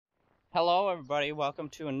Hello everybody, welcome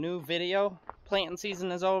to a new video. Planting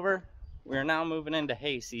season is over. We are now moving into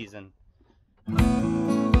hay season.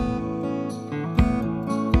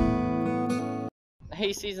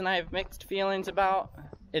 Hay season I have mixed feelings about.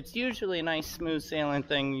 It's usually a nice smooth sailing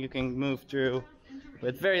thing you can move through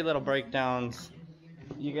with very little breakdowns.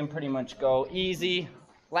 You can pretty much go easy.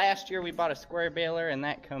 Last year we bought a square baler and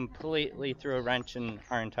that completely threw a wrench in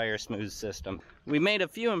our entire smooth system. We made a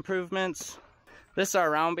few improvements. This is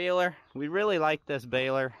our round baler. We really like this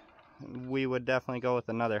baler. We would definitely go with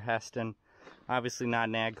another Heston. Obviously not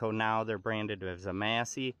an AGCO now, they're branded as a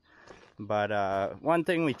Massey. But one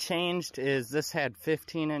thing we changed is this had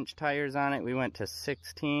 15-inch tires on it. We went to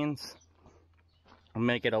 16s. We'll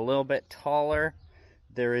make it a little bit taller.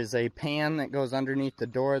 There is a pan that goes underneath the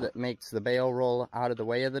door that makes the bale roll out of the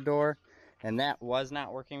way of the door. And that was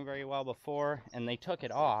not working very well before, and they took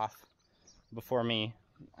it off before me.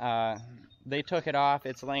 They took it off.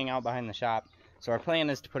 It's laying out behind the shop, so our plan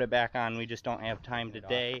is to put it back on. We just don't have time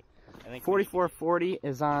today. I think 4440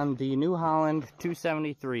 is on the New Holland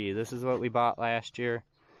 273. This is what we bought last year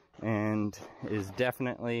and is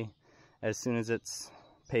definitely, as soon as it's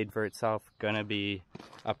paid for itself, gonna be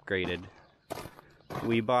upgraded.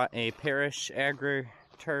 We bought a Parrish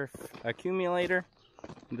Agri-Turf accumulator.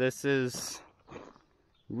 This is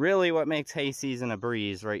really what makes hay season a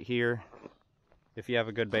breeze right here, if you have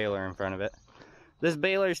a good baler in front of it. This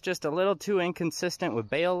baler is just a little too inconsistent with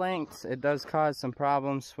bale lengths. It does cause some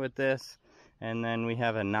problems with this. And then we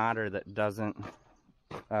have a knotter that doesn't,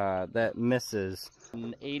 that misses.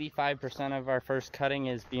 85% of our first cutting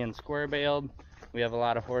is being square baled. We have a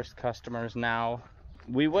lot of horse customers now.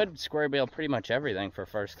 We would square bale pretty much everything for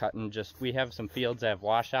first cutting, just we have some fields that have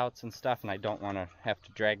washouts and stuff, and I don't want to have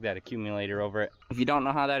to drag that accumulator over it. If you don't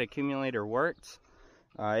know how that accumulator works,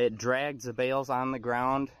 it drags the bales on the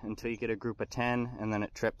ground until you get a group of 10, and then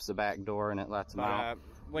it trips the back door and it lets them out.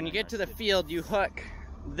 When you get to the field, you hook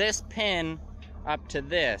this pin up to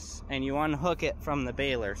this, and you unhook it from the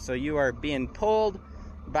baler. So you are being pulled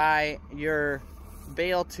by your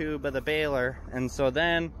bale tube of the baler, and so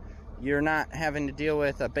then you're not having to deal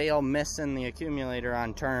with a bale missing the accumulator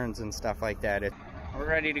on turns and stuff like that. We're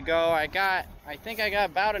ready to go. I think I got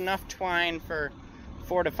about enough twine for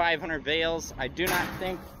 400 to 500 bales. I do not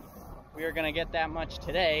think we are going to get that much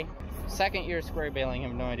today. Second year square baling, I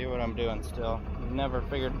have no idea what I'm doing still. Never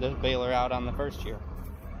figured this baler out on the first year.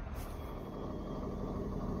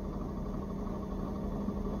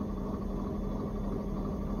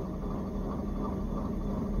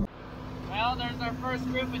 Well, there's our first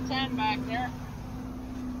group of 10 back there.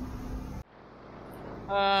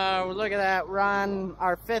 Look at that run,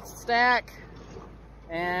 our 5th stack,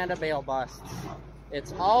 and a bale bust.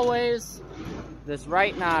 It's always this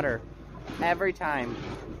right knotter, every time.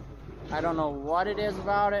 I don't know what it is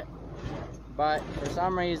about it, but for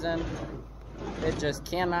some reason, it just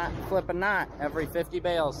cannot flip a knot every 50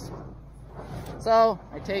 bales. So,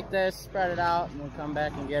 I take this, spread it out, and we'll come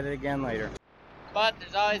back and get it again later. But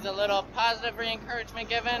there's always a little positive re-encouragement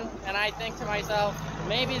given, and I think to myself,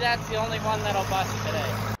 maybe that's the only one that'll bust today.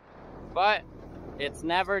 But it's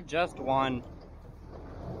never just one.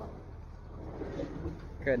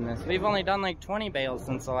 Goodness, we've only done like 20 bales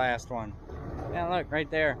since the last one. Yeah, look,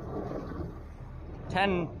 right there.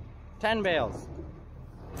 10 bales.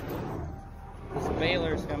 This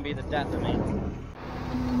baler's gonna be the death of me.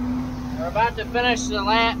 We're about to finish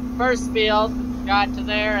the first field. Got to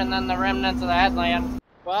there, and then the remnants of the headland.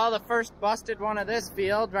 Well, the first busted one of this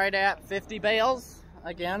field right at 50 bales.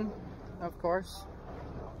 Again, of course.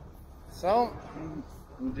 So,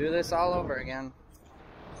 we'll do this all over again.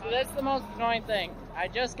 So that's the most annoying thing. I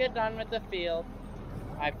just get done with the field.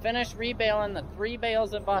 I finish rebaling the 3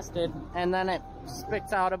 bales that busted, and then it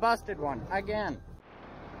spits out a busted one again.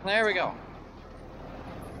 There we go.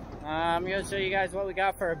 I'm going to show you guys what we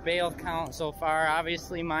got for a bale count so far.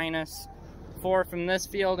 Obviously minus 4 from this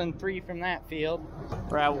field and 3 from that field.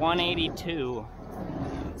 We're at 182.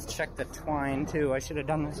 Let's check the twine too. I should have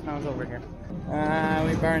done this when I was over here.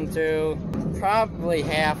 We burned through probably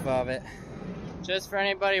half of it. Just for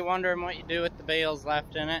anybody wondering what you do with the bales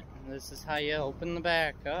left in it, this is how you open the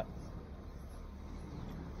back up.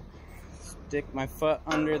 Stick my foot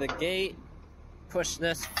under the gate, push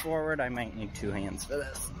this forward. I might need 2 hands for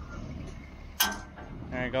this.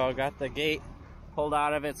 There we go, got the gate pulled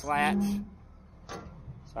out of its latch.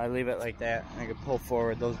 So I leave it like that. I can pull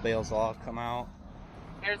forward, those bales will all come out.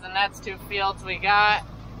 Here's the next 2 fields we got.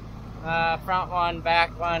 Front one,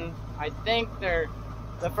 back one. I think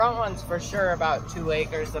the front one's for sure about 2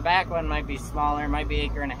 acres. The back one might be smaller, might be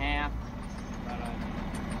 1.5 acres.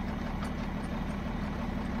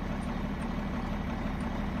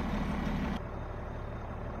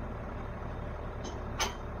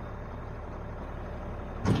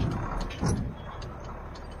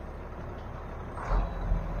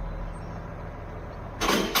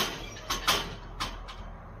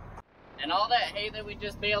 And all that hay that we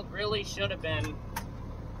just baled really should have been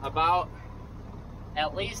about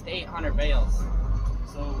at least 800 bales.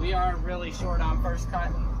 So we are really short on first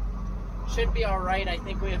cut. Should be alright. I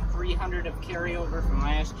think we have 300 of carryover from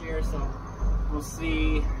last year, so we'll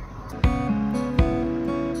see.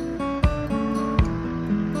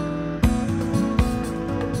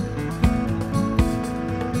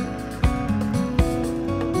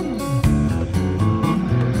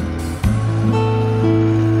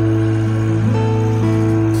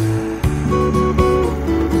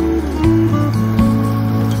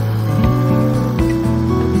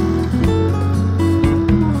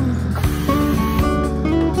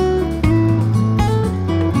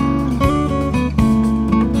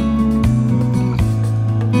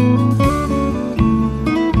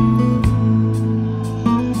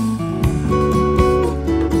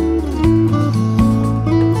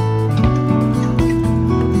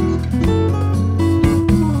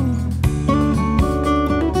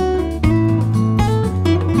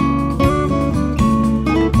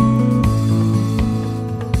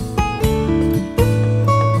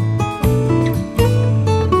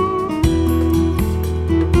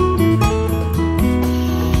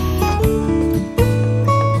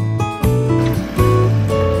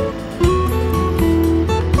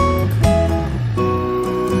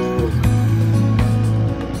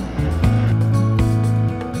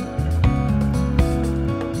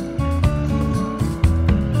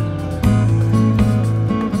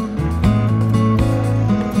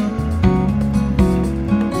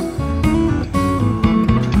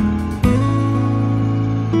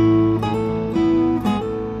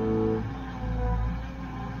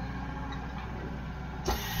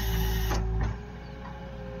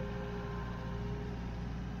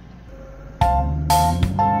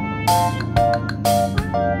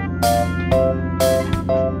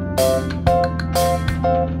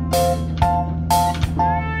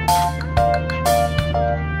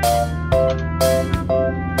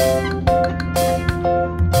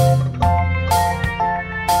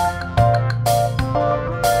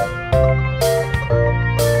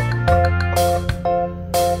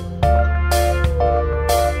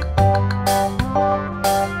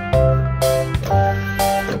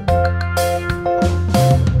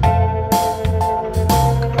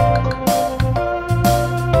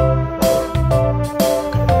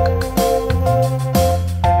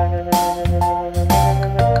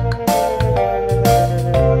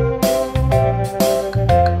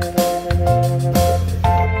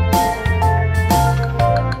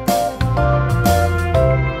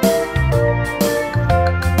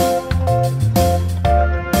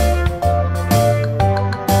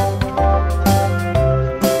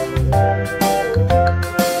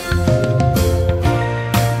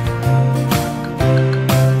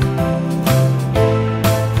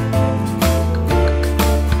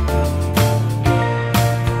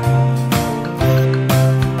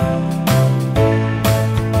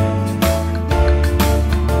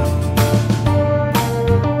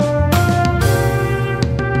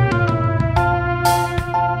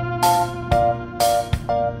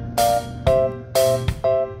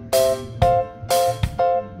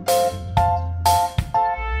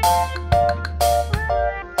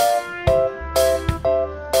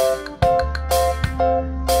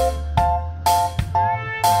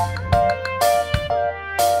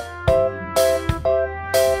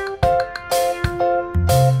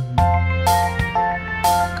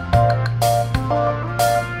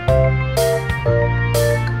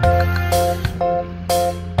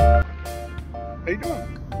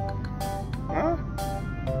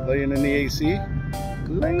 Laying in the AC.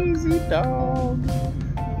 Lazy dog.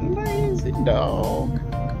 Lazy dog.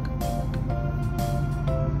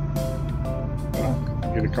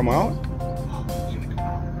 You gonna come out?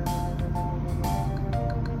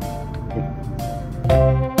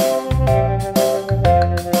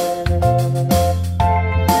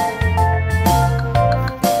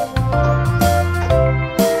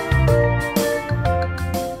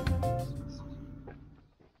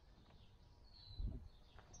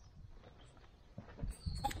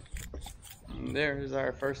 There's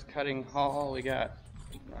our first cutting haul. We got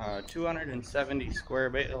 270 square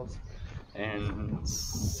bales and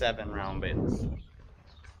 7 round bales.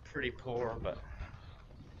 Pretty poor, but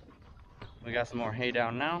we got some more hay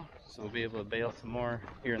down now, so we'll be able to bale some more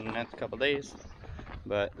here in the next couple days.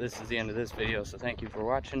 But this is the end of this video, so thank you for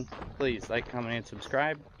watching. Please like, comment, and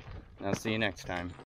subscribe, and I'll see you next time.